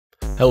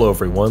Hello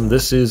everyone,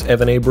 this is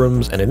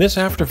ECAbrams, and in this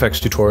After Effects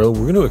tutorial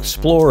we're going to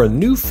explore a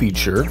new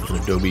feature in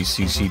Adobe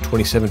CC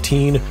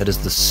 2017 that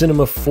is the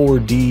Cinema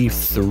 4D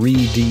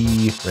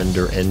 3D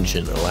render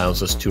engine. It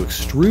allows us to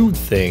extrude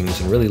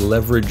things and really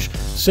leverage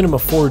Cinema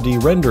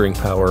 4D rendering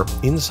power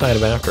inside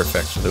of After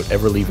Effects without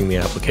ever leaving the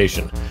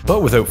application.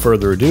 But without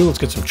further ado, let's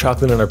get some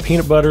chocolate in our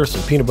peanut butter,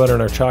 some peanut butter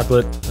in our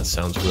chocolate. That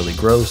sounds really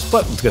gross,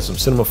 but let's get some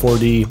Cinema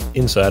 4D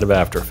inside of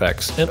After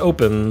Effects and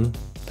open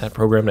that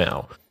program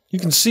now. You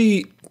can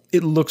see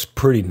it looks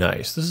pretty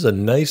nice. This is a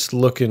nice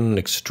looking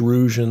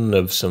extrusion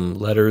of some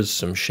letters,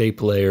 some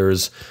shape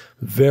layers,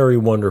 very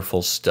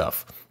wonderful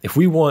stuff. If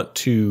we want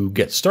to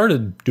get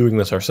started doing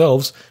this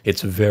ourselves,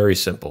 it's very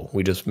simple.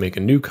 We just make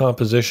a new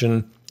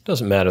composition.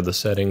 Doesn't matter the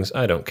settings,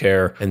 I don't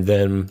care. And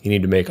then you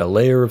need to make a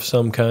layer of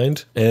some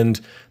kind. And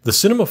the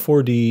Cinema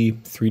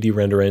 4D 3D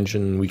render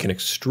engine, we can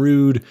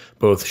extrude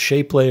both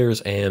shape layers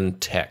and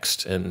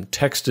text. And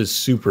text is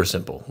super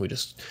simple. We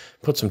just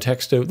put some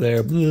text out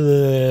there.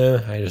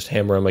 I just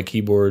hammer on my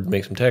keyboard,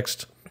 make some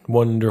text.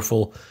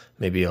 Wonderful.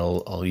 Maybe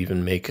I'll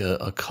even make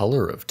a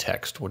color of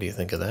text. What do you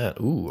think of that?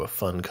 Ooh, a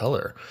fun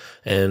color.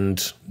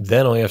 And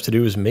then all you have to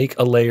do is make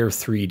a layer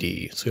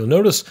 3D. So you'll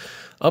notice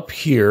up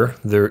here,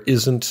 there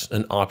isn't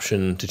an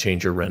option to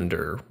change your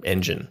render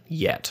engine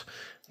yet.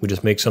 We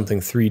just make something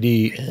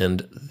 3D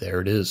and there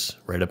it is,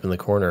 right up in the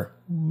corner.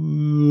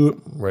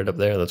 Right up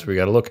there, that's where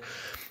you gotta look.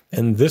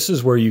 And this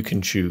is where you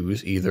can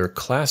choose either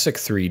Classic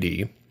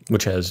 3D,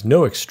 which has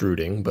no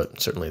extruding,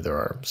 but certainly there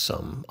are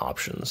some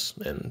options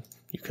and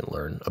you can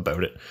learn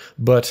about it.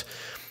 But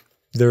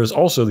there's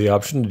also the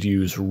option to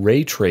use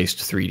Ray Traced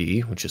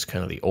 3D, which is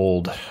kind of the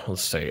old,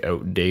 let's say,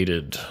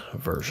 outdated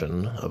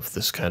version of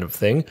this kind of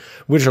thing,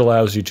 which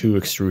allows you to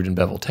extrude and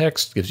bevel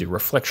text, gives you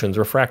reflections,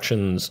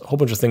 refractions, a whole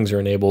bunch of things are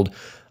enabled.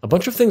 A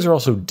bunch of things are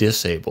also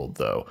disabled,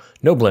 though.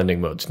 No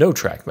blending modes, no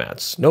track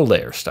mats, no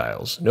layer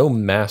styles, no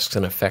masks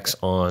and effects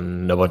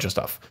on a bunch of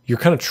stuff. You're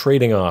kind of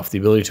trading off the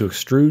ability to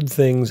extrude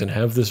things and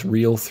have this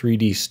real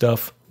 3D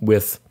stuff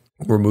with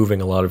removing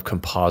a lot of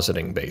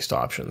compositing-based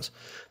options.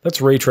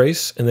 That's Ray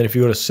Trace, and then if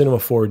you go to Cinema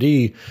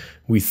 4D,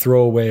 we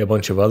throw away a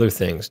bunch of other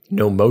things.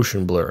 No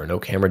motion blur, no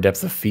camera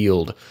depth of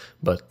field,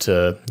 but,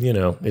 you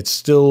know, it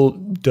still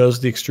does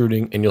the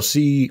extruding, and you'll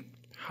see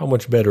how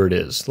much better it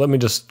is. Let me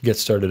just get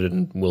started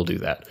and we'll do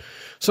that.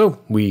 So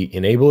we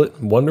enable it,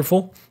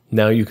 wonderful.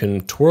 Now you can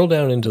twirl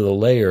down into the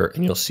layer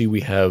and you'll see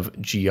we have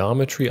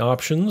geometry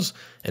options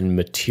and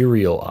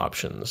material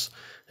options.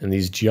 And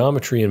these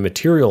geometry and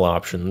material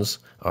options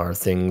are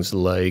things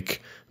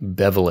like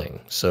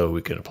beveling. So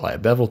we can apply a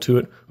bevel to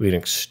it. We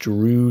can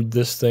extrude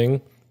this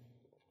thing.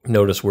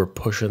 Notice we're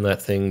pushing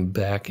that thing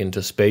back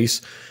into space.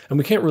 And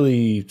we can't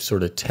really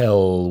sort of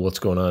tell what's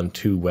going on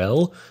too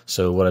well.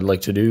 So what I'd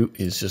like to do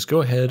is just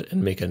go ahead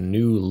and make a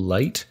new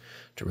light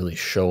to really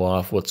show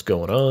off what's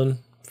going on.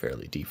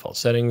 Fairly default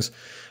settings.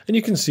 And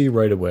you can see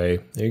right away,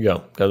 there you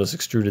go. Got this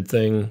extruded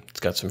thing. It's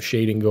got some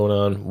shading going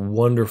on.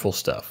 Wonderful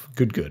stuff.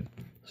 Good, good.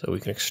 So we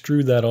can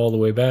extrude that all the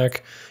way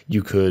back.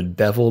 You could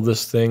bevel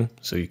this thing,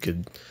 so you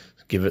could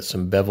give it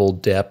some bevel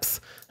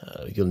depth.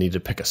 You'll need to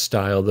pick a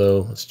style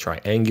though. Let's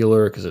try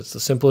angular because it's the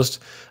simplest.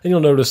 And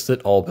you'll notice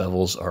that all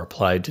bevels are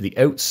applied to the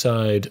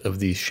outside of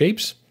these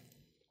shapes.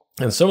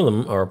 And some of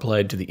them are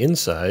applied to the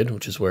inside,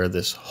 which is where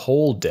this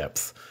hole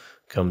depth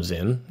comes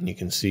in. And you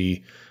can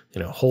see,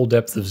 you know, hole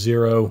depth of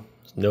 0,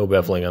 no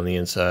beveling on the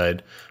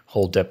inside.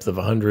 Hole depth of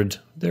 100,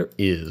 there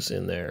is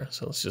in there.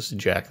 So let's just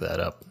jack that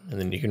up. And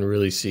then you can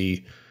really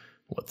see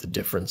what the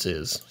difference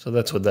is. So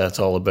that's what that's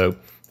all about.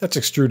 That's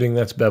extruding,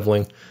 that's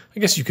beveling. I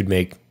guess you could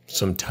make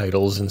some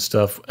titles and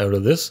stuff out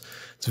of this.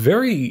 It's a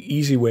very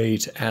easy way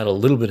to add a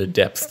little bit of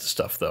depth to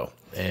stuff though.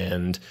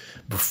 And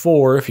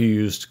before, if you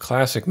used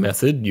classic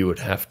method, you would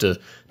have to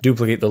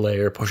duplicate the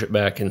layer, push it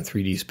back in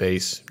 3D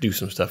space, do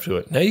some stuff to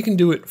it. Now you can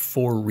do it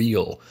for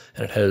real,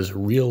 and it has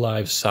real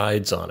live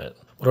sides on it.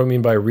 What do I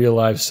mean by real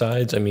live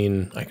sides? I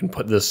mean, I can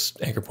put this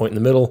anchor point in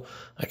the middle,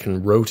 I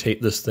can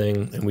rotate this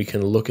thing, and we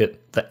can look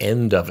at the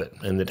end of it,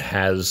 and it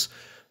has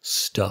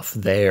stuff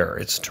there.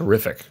 It's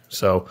terrific.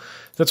 So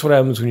that's what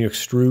happens when you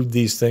extrude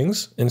these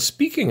things. And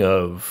speaking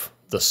of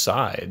the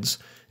sides,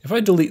 if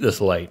I delete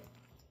this light,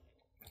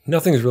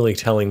 nothing's really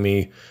telling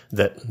me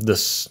that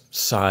this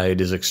side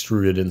is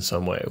extruded in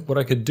some way. What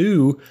I could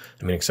do,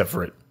 I mean, except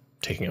for it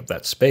taking up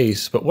that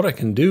space, but what I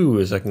can do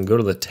is I can go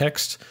to the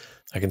text,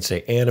 I can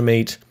say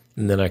animate,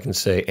 and then I can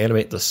say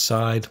animate the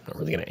side. I'm not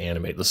really going to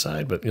animate the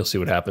side, but you'll see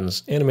what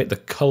happens. Animate the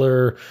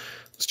color.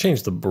 Let's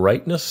change the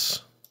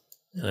brightness.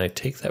 And I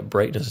take that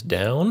brightness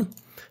down.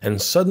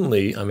 And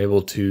suddenly I'm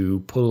able to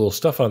put a little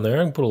stuff on there.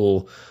 I can put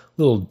a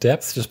little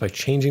depth just by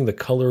changing the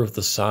color of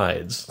the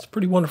sides. It's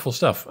pretty wonderful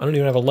stuff. I don't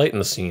even have a light in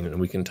the scene and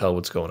we can tell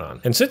what's going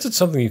on. And since it's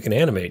something you can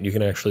animate, you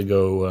can actually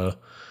go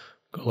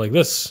like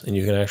this. And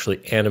you can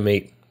actually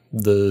animate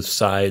the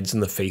sides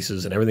and the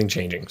faces and everything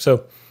changing.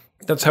 So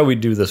that's how we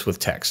do this with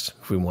text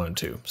if we wanted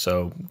to.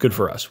 So good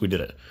for us, we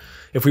did it.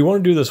 If we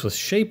want to do this with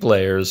shape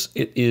layers,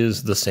 it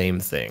is the same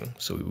thing.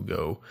 So we would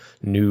go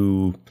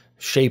new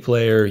shape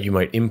layer. You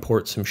might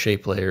import some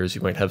shape layers.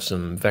 You might have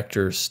some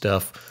vector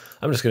stuff.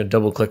 I'm just going to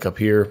double click up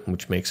here,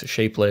 which makes a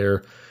shape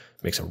layer,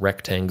 makes a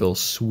rectangle,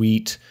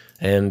 sweet.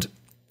 And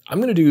I'm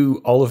going to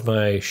do all of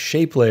my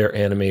shape layer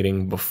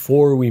animating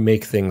before we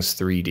make things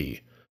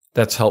 3D.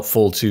 That's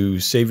helpful to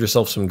save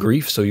yourself some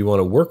grief. So you want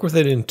to work with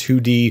it in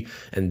 2D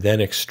and then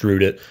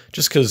extrude it,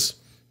 just because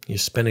you're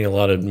spending a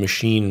lot of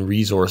machine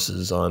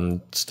resources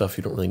on stuff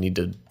you don't really need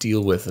to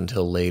deal with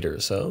until later.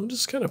 So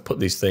just kind of put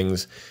these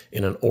things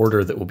in an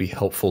order that will be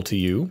helpful to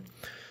you.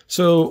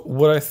 So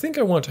what I think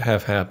I want to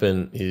have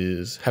happen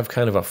is have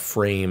kind of a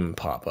frame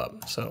pop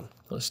up. So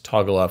let's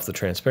toggle off the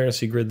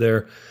transparency grid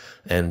there.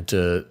 And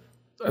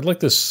I'd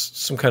like this,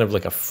 some kind of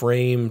like a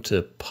frame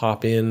to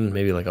pop in,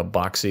 maybe like a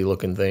boxy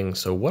looking thing.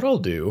 So what I'll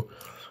do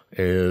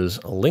is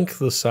I'll link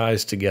the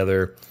size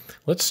together.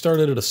 Let's start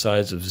it at a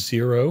size of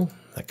 0.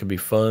 That could be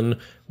fun.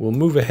 We'll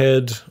move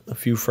ahead a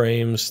few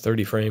frames,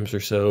 30 frames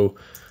or so,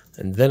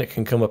 and then it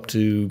can come up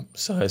to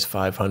size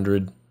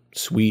 500.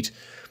 Sweet.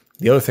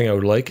 The other thing I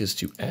would like is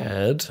to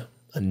add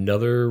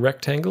another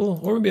rectangle,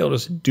 or maybe I'll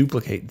just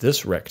duplicate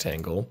this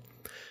rectangle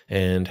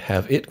and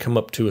have it come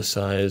up to a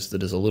size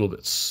that is a little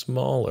bit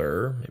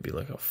smaller, maybe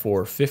like a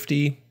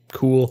 450.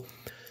 Cool.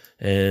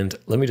 And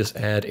let me just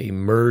add a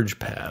merge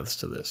paths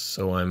to this.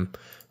 So I'm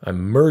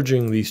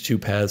merging these two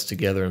paths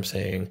together. I'm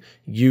saying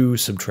U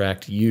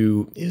subtract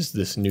U is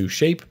this new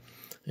shape.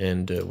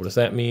 And what does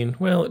that mean?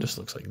 Well, it just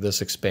looks like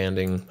this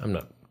expanding. I'm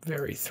not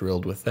very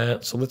thrilled with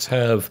that. So let's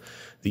have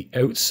the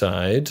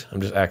outside.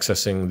 I'm just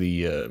accessing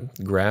the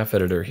graph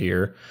editor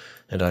here.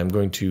 And I'm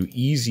going to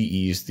easy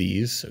ease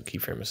these. So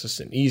keyframe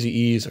assistant, easy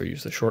ease, or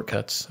use the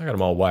shortcuts. I got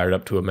them all wired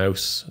up to a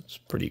mouse. It's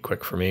pretty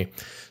quick for me.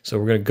 So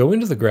we're going to go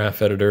into the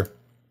graph editor,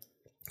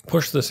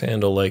 push this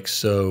handle like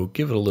so,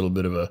 give it a little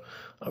bit of a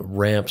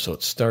ramp so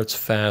it starts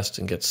fast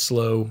and gets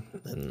slow.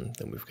 And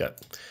then we've got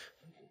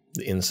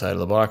the inside of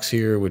the box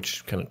here,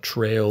 which kind of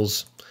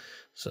trails.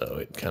 So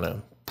it kind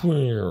of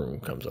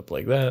comes up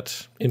like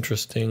that.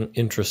 Interesting,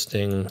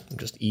 interesting. I'm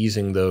just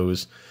easing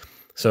those.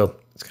 So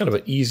it's kind of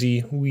an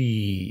easy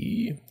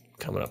wee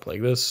coming up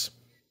like this.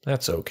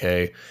 That's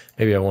okay.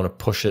 Maybe I want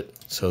to push it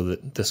so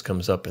that this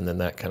comes up and then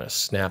that kind of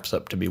snaps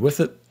up to be with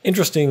it.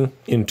 Interesting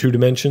in 2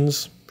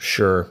 dimensions.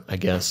 Sure, I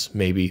guess,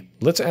 maybe.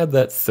 Let's add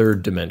that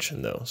 3rd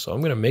dimension though. So I'm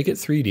going to make it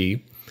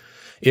 3D.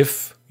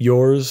 If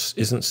yours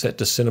isn't set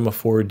to Cinema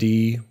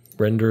 4D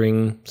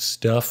rendering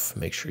stuff,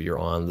 make sure you're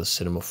on the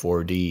Cinema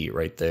 4D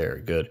right there.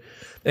 Good.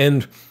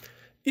 And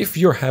if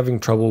you're having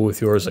trouble with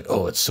yours, like,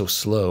 oh, it's so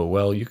slow,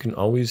 well, you can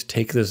always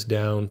take this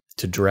down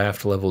to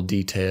draft level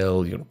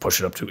detail. You can push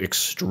it up to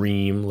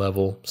extreme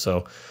level.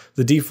 So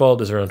the default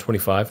is around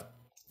 25,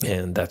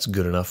 and that's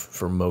good enough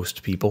for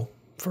most people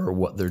for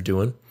what they're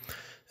doing.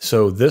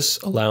 So this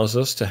allows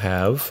us to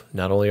have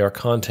not only our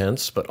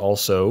contents, but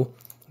also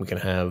we can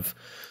have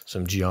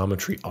some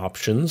geometry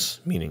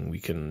options, meaning we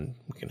can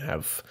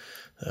have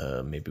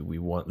maybe we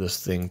want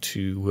this thing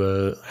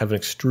to have an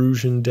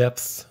extrusion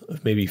depth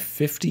of maybe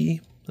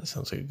 50. That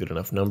sounds like a good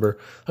enough number.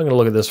 I'm going to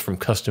look at this from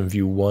custom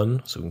view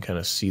 1 so we can kind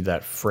of see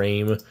that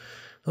frame.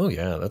 Oh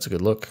yeah, that's a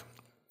good look.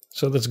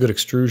 So that's a good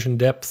extrusion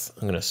depth.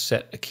 I'm going to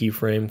set a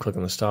keyframe, click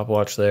on the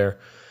stopwatch there.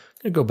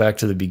 I'm going to go back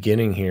to the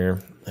beginning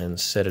here and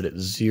set it at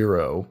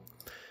 0.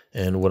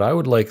 And what I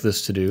would like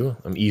this to do,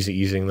 I'm easy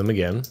easing them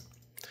again.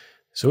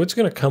 So it's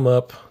going to come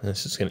up and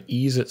it's just going to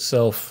ease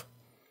itself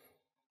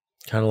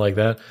kind of like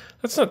that.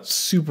 That's not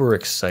super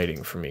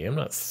exciting for me. I'm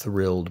not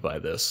thrilled by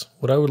this.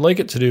 What I would like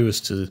it to do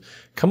is to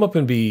come up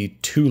and be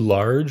too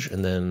large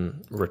and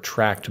then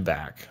retract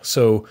back.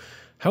 So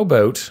how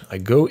about I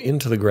go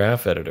into the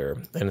graph editor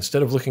and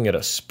instead of looking at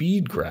a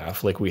speed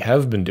graph like we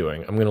have been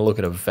doing, I'm going to look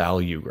at a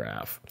value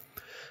graph.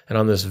 And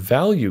on this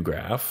value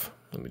graph,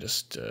 let me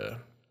just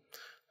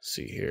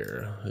see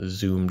here,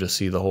 zoom to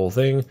see the whole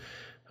thing.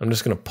 I'm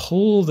just going to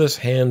pull this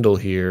handle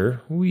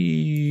here,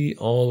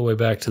 all the way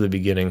back to the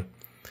beginning,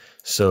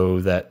 so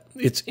that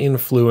its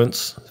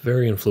influence is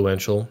very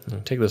influential.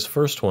 And take this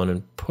first one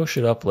and push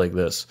it up like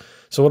this.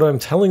 So what I'm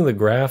telling the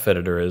graph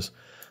editor is,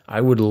 I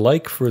would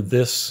like for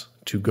this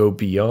to go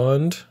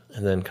beyond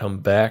and then come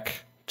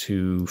back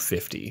to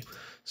 50.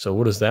 So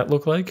what does that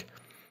look like?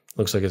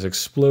 Looks like it's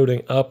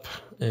exploding up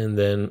and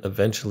then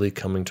eventually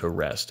coming to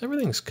rest.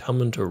 Everything's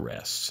coming to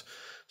rest.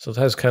 So it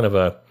has kind of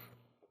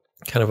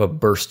a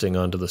bursting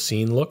onto the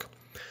scene look.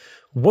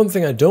 One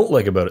thing I don't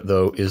like about it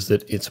though is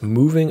that it's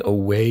moving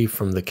away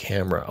from the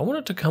camera. I want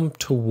it to come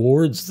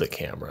towards the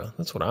camera.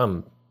 That's what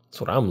I'm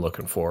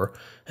looking for.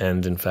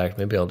 And in fact,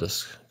 maybe I'll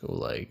just go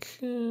like,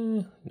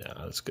 nah,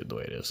 that's good the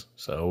way it is.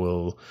 So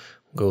we'll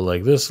go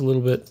like this a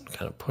little bit,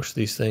 kind of push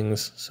these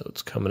things so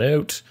it's coming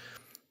out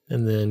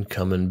and then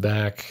coming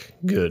back.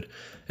 Good.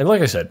 And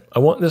like I said, I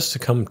want this to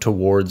come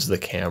towards the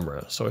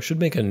camera. So I should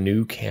make a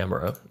new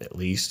camera at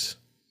least.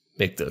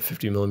 Make the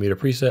 50mm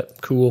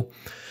preset, cool.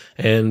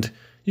 And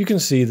you can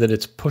see that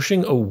it's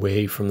pushing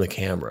away from the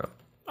camera.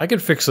 I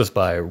could fix this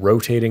by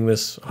rotating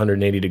this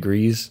 180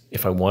 degrees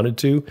if I wanted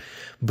to,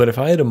 but if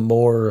I had a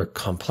more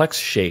complex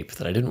shape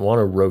that I didn't want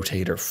to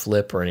rotate or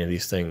flip or any of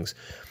these things,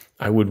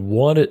 I would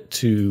want it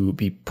to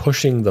be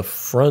pushing the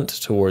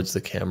front towards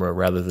the camera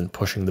rather than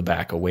pushing the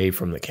back away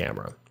from the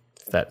camera,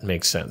 if that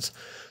makes sense.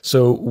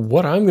 So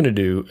what I'm going to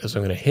do is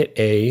I'm going to hit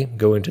A,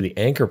 go into the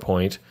anchor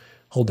point,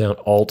 hold down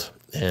Alt,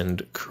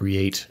 and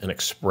create an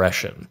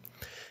expression.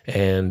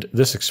 And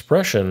this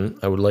expression,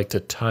 I would like to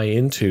tie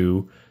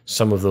into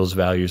some of those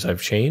values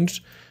I've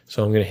changed.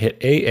 So I'm going to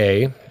hit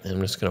AA, and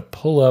I'm just going to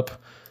pull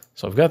up.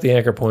 So I've got the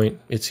anchor point,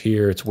 it's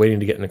here, it's waiting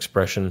to get an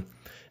expression.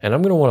 And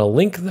I'm going to want to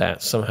link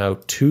that somehow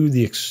to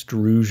the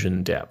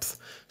extrusion depth.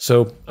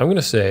 So I'm going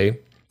to say,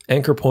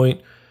 anchor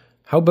point,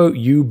 how about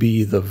you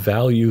be the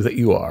value that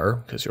you are,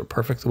 because you're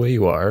perfect the way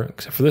you are,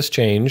 except for this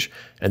change,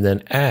 and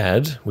then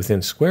add,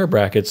 within square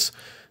brackets,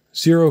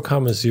 0,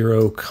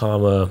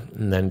 0,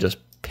 and then just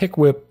pick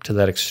whip to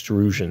that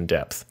extrusion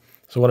depth.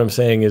 So what I'm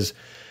saying is,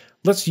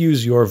 let's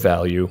use your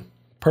value,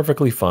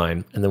 perfectly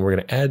fine, and then we're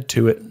going to add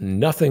to it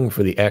nothing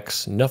for the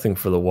X, nothing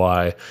for the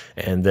Y,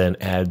 and then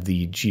add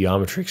the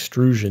geometry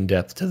extrusion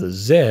depth to the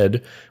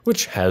Z,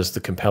 which has the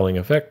compelling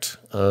effect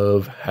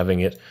of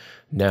having it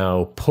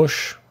now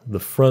push the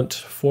front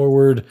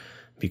forward,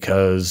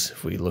 because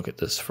if we look at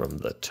this from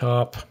the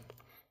top,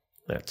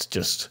 that's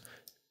just,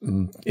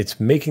 it's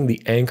making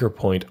the anchor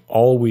point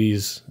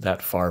always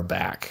that far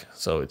back.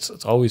 So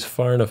it's always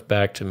far enough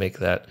back to make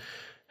that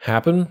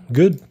happen.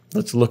 Good.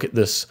 Let's look at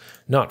this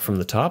not from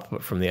the top,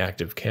 but from the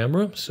active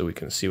camera so we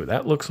can see what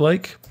that looks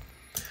like.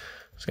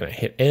 Just going to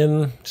hit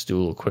N, just do a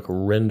little quick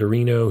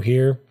renderino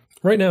here.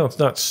 Right now it's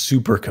not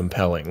super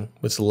compelling.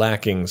 It's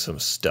lacking some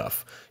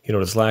stuff. You know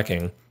what it's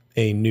lacking?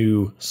 A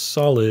new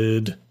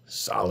solid.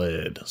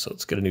 So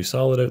let's get a new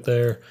solid out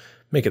there,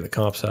 make it the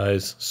comp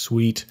size,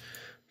 sweet,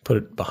 put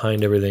it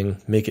behind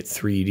everything, make it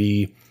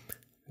 3D.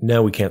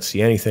 Now we can't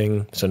see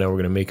anything, so now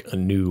we're going to make a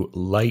new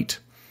light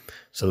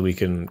so that we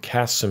can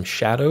cast some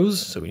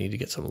shadows. So we need to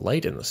get some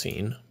light in the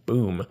scene.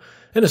 Boom.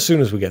 And as soon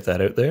as we get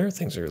that out there,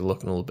 things are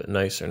looking a little bit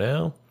nicer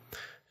now.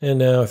 And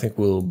now I think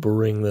we'll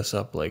bring this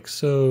up like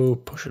so,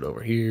 push it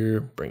over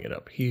here, bring it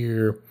up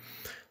here.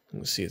 You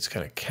can see it's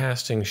kind of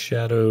casting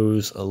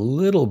shadows a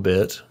little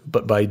bit,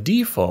 but by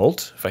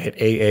default, if I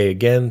hit AA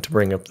again to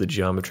bring up the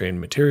geometry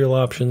and material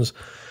options,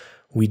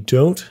 we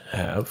don't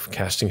have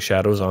casting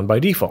shadows on by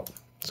default.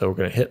 So we're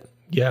going to hit,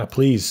 yeah,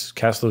 please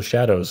cast those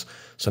shadows.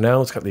 So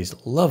now it's got these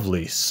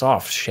lovely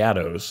soft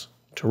shadows.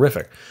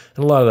 Terrific.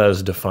 And a lot of that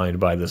is defined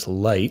by this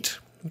light,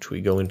 which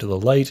we go into the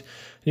light.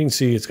 And you can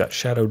see it's got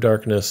shadow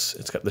darkness.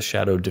 It's got the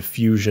shadow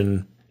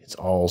diffusion. It's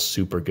all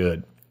super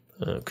good.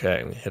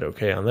 Okay, hit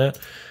OK on that.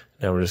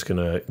 Now we're just going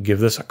to give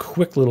this a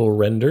quick little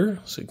render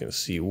so you can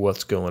see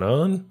what's going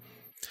on.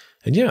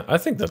 And yeah, I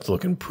think that's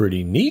looking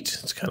pretty neat.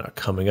 It's kind of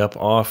coming up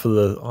off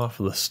of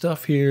the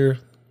stuff here.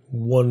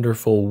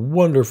 Wonderful,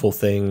 wonderful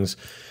things.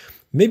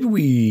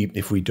 Maybe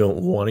if we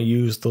don't want to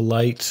use the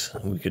light,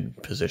 we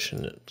could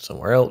position it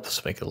somewhere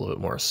else, make it a little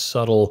bit more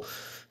subtle.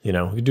 You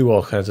know, we could do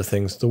all kinds of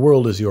things. The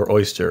world is your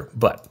oyster.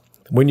 But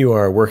when you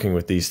are working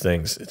with these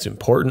things, it's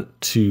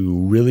important to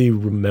really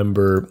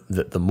remember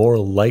that the more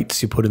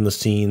lights you put in the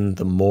scene,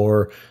 the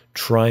more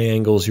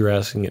triangles you're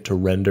asking it to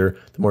render,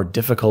 the more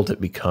difficult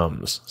it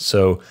becomes.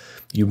 So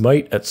you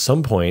might at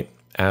some point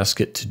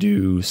ask it to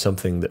do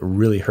something that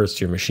really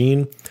hurts your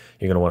machine.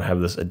 You're going to want to have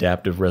this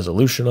adaptive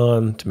resolution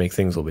on to make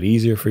things a little bit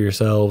easier for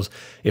yourselves.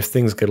 If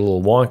things get a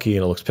little wonky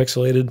and it looks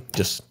pixelated,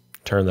 just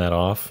turn that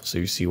off so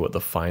you see what the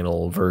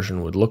final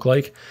version would look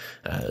like.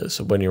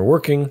 So when you're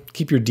working,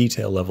 keep your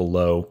detail level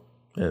low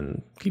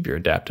and keep your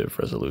adaptive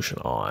resolution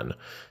on.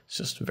 It's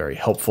just very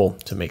helpful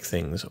to make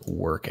things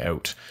work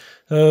out.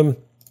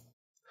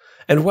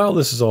 And while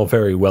this is all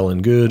very well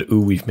and good,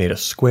 ooh, we've made a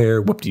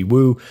square,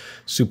 whoop-de-woo,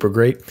 super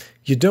great,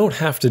 you don't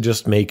have to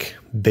just make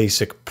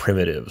basic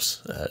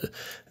primitives.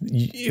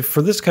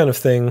 For this kind of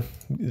thing,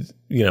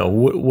 you know,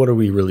 what are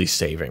we really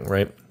saving,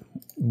 right?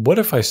 What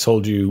if I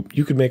told you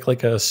could make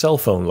like a cell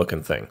phone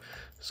looking thing?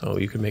 So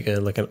you could make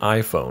like an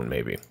iPhone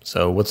maybe.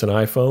 So what's an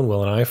iPhone?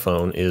 Well, an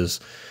iPhone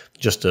is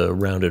just a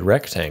rounded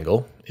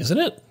rectangle, isn't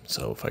it?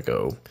 So if I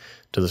go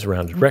to this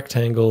rounded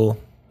rectangle,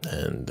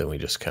 and then we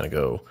just kind of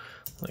go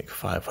like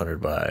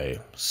 500 by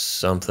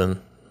something.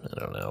 I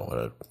don't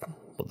know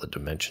what the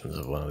dimensions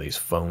of one of these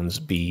phones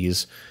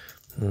be's.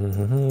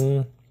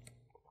 Let's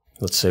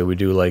say we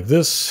do like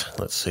this.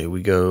 Let's say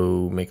we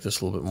go make this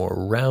a little bit more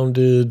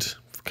rounded,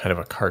 kind of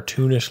a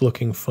cartoonish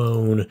looking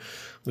phone.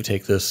 We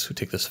take this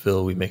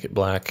fill, we make it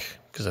black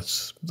because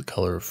that's the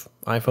color of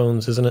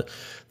iPhones, isn't it?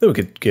 Then we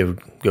could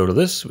go to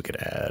this. We could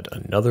add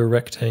another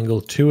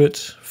rectangle to it.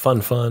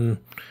 Fun.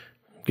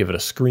 Give it a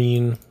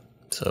screen.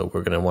 So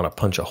we're going to want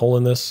to punch a hole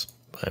in this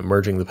by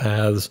merging the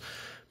paths.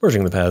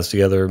 Merging the paths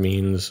together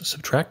means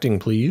subtracting,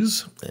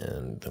 please.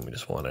 And then we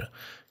just want to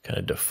kind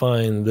of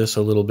define this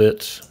a little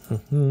bit.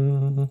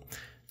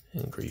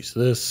 Increase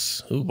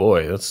this. Oh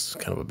boy, that's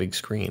kind of a big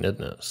screen,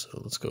 isn't it? So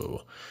let's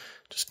go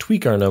just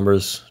tweak our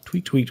numbers.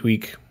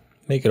 Tweak.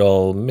 Make it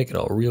all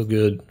real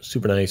good.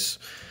 Super nice.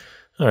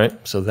 All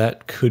right, so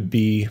that could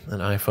be an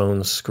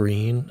iPhone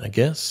screen, I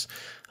guess.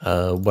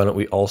 Why don't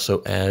we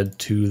also add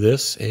to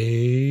this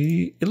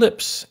an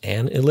ellipse?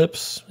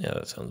 Yeah,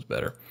 that sounds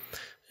better.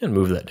 and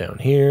move that down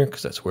here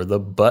because that's where the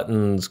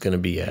button's going to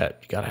be at.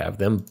 You got to have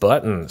them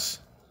buttons.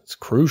 It's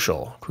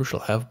crucial. Crucial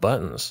to have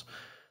buttons,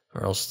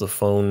 or else the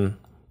phone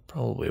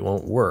probably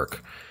won't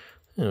work.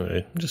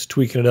 Anyway, just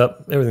tweaking it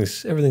up.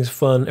 Everything's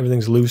fun.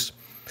 Everything's loose.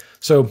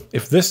 So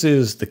if this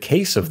is the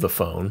case of the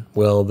phone,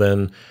 well,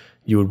 then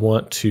you would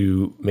want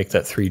to make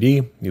that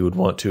 3D. You would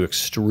want to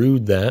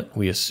extrude that,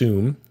 we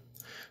assume.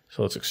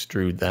 So let's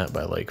extrude that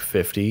by like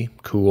 50.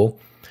 Cool.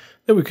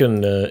 Then we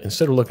can,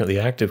 instead of looking at the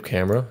active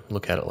camera,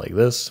 look at it like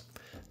this.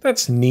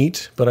 That's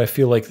neat, but I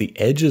feel like the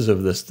edges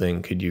of this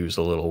thing could use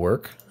a little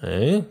work.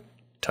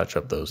 Touch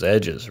up those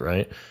edges,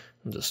 right?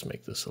 I'll just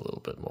make this a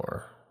little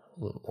more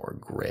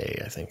gray,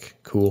 I think.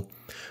 Cool.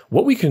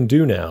 What we can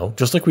do now,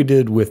 just like we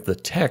did with the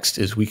text,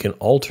 is we can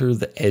alter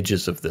the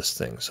edges of this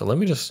thing. So let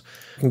me just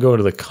go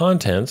to the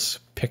contents,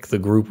 pick the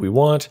group we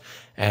want,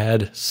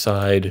 add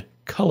side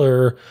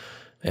color,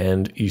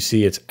 and you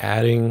see it's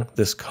adding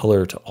this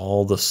color to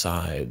all the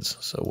sides.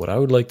 So what I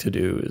would like to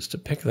do is to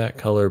pick that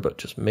color, but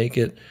just make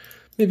it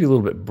maybe a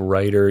little bit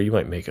brighter. You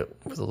might make it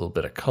with a little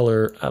bit of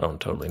color. I don't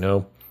totally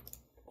know.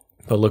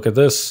 But look at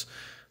this.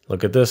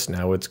 Look at this.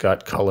 Now it's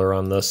got color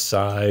on the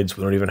sides.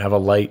 We don't even have a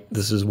light.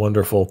 This is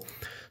wonderful.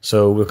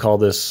 So we'll call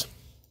this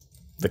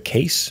the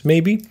case,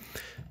 maybe.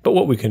 But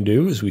what we can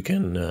do is we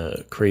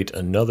can create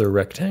another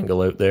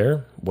rectangle out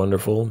there.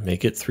 Wonderful.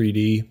 Make it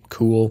 3D.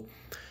 Cool.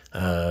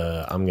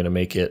 I'm going to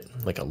make it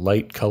like a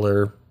light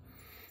color.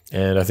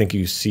 And I think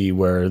you see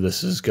where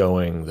this is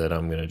going, that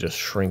I'm going to just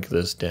shrink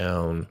this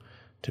down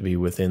to be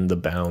within the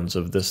bounds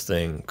of this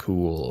thing.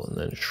 Cool. And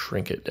then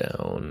shrink it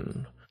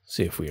down.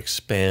 See if we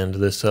expand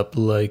this up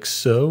like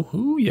so.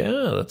 Ooh,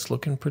 yeah, that's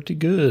looking pretty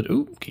good.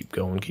 Ooh, keep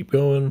going, keep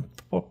going.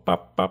 Pop,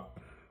 pop,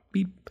 pop,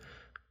 beep,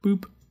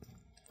 boop.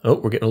 Oh,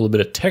 we're getting a little bit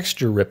of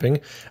texture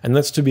ripping, and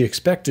that's to be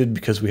expected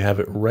because we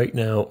have it right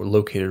now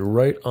located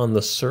right on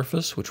the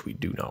surface, which we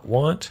do not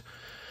want.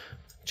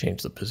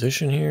 Change the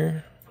position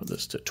here, put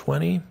this to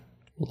 20,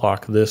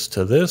 lock this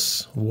to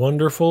this,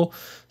 wonderful.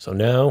 So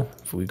now,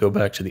 if we go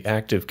back to the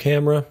active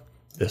camera,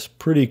 this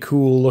pretty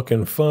cool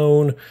looking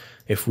phone,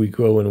 if we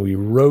go and we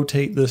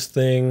rotate this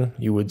thing,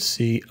 you would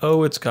see,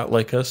 oh, it's got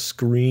like a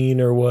screen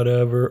or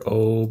whatever.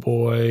 Oh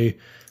boy,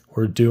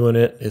 we're doing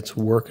it. It's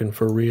working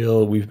for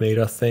real. We've made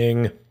a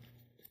thing.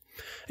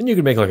 And you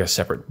could make like a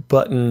separate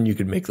button. You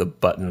could make the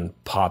button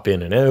pop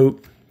in and out.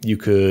 You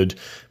could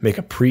make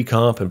a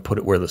pre-comp and put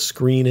it where the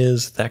screen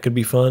is. That could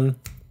be fun.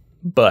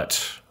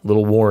 But,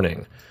 little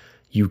warning,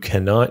 you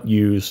cannot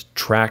use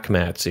track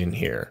mats in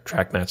here.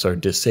 Track mats are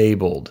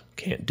disabled.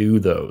 Can't do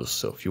those.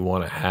 So if you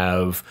want to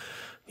have,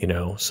 you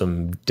know,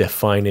 some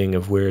defining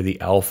of where the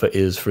alpha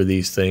is for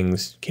these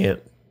things, you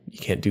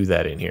can't do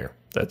that in here.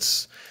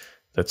 That's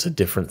a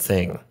different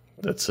thing.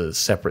 That's a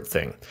separate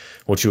thing.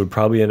 What you would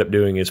probably end up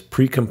doing is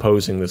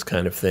pre-composing this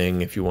kind of thing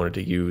if you wanted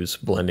to use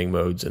blending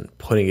modes and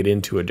putting it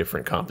into a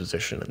different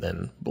composition and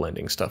then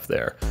blending stuff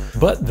there.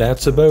 But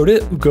that's about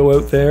it. Go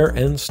out there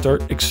and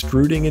start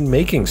extruding and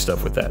making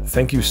stuff with that.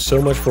 Thank you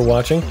so much for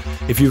watching.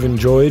 If you've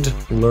enjoyed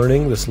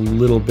learning this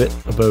little bit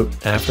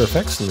about After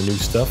Effects and the new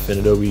stuff in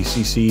Adobe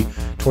CC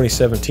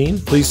 2017,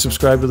 please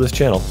subscribe to this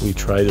channel. We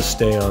try to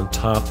stay on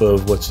top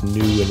of what's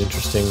new and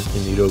interesting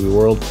in the Adobe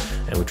world,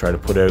 and we try to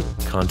put out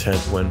content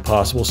when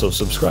possible. So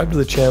subscribe to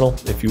the channel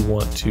if you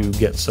want to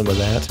get some of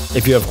that.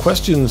 If you have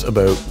questions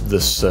about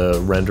this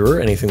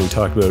renderer, anything we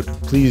talked about,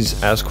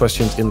 please ask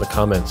questions in the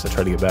comments. I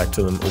try to get back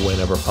to them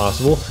whenever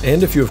possible.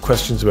 And if you have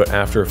questions about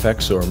After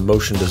Effects or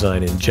motion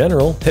design in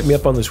general, hit me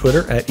up on the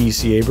Twitter at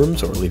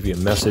ECAbrams, or leave me a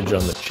message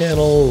on the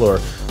channel or on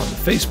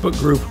the Facebook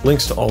group.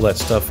 Links to all that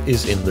stuff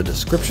is in the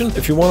description.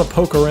 If you want to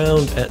poke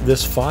around at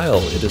this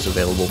file, it is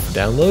available for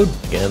download.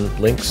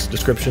 Again, links,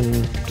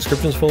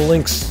 description's full of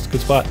links. It's a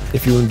good spot.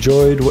 If you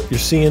enjoyed what you're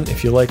seeing,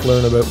 if you like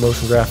learning about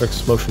motion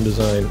graphics, motion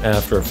design,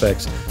 After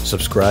Effects,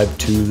 subscribe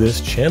to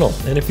this channel.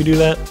 And if you do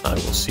that, I will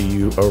see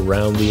you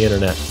around the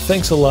internet.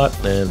 Thanks a lot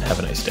and have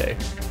a nice day.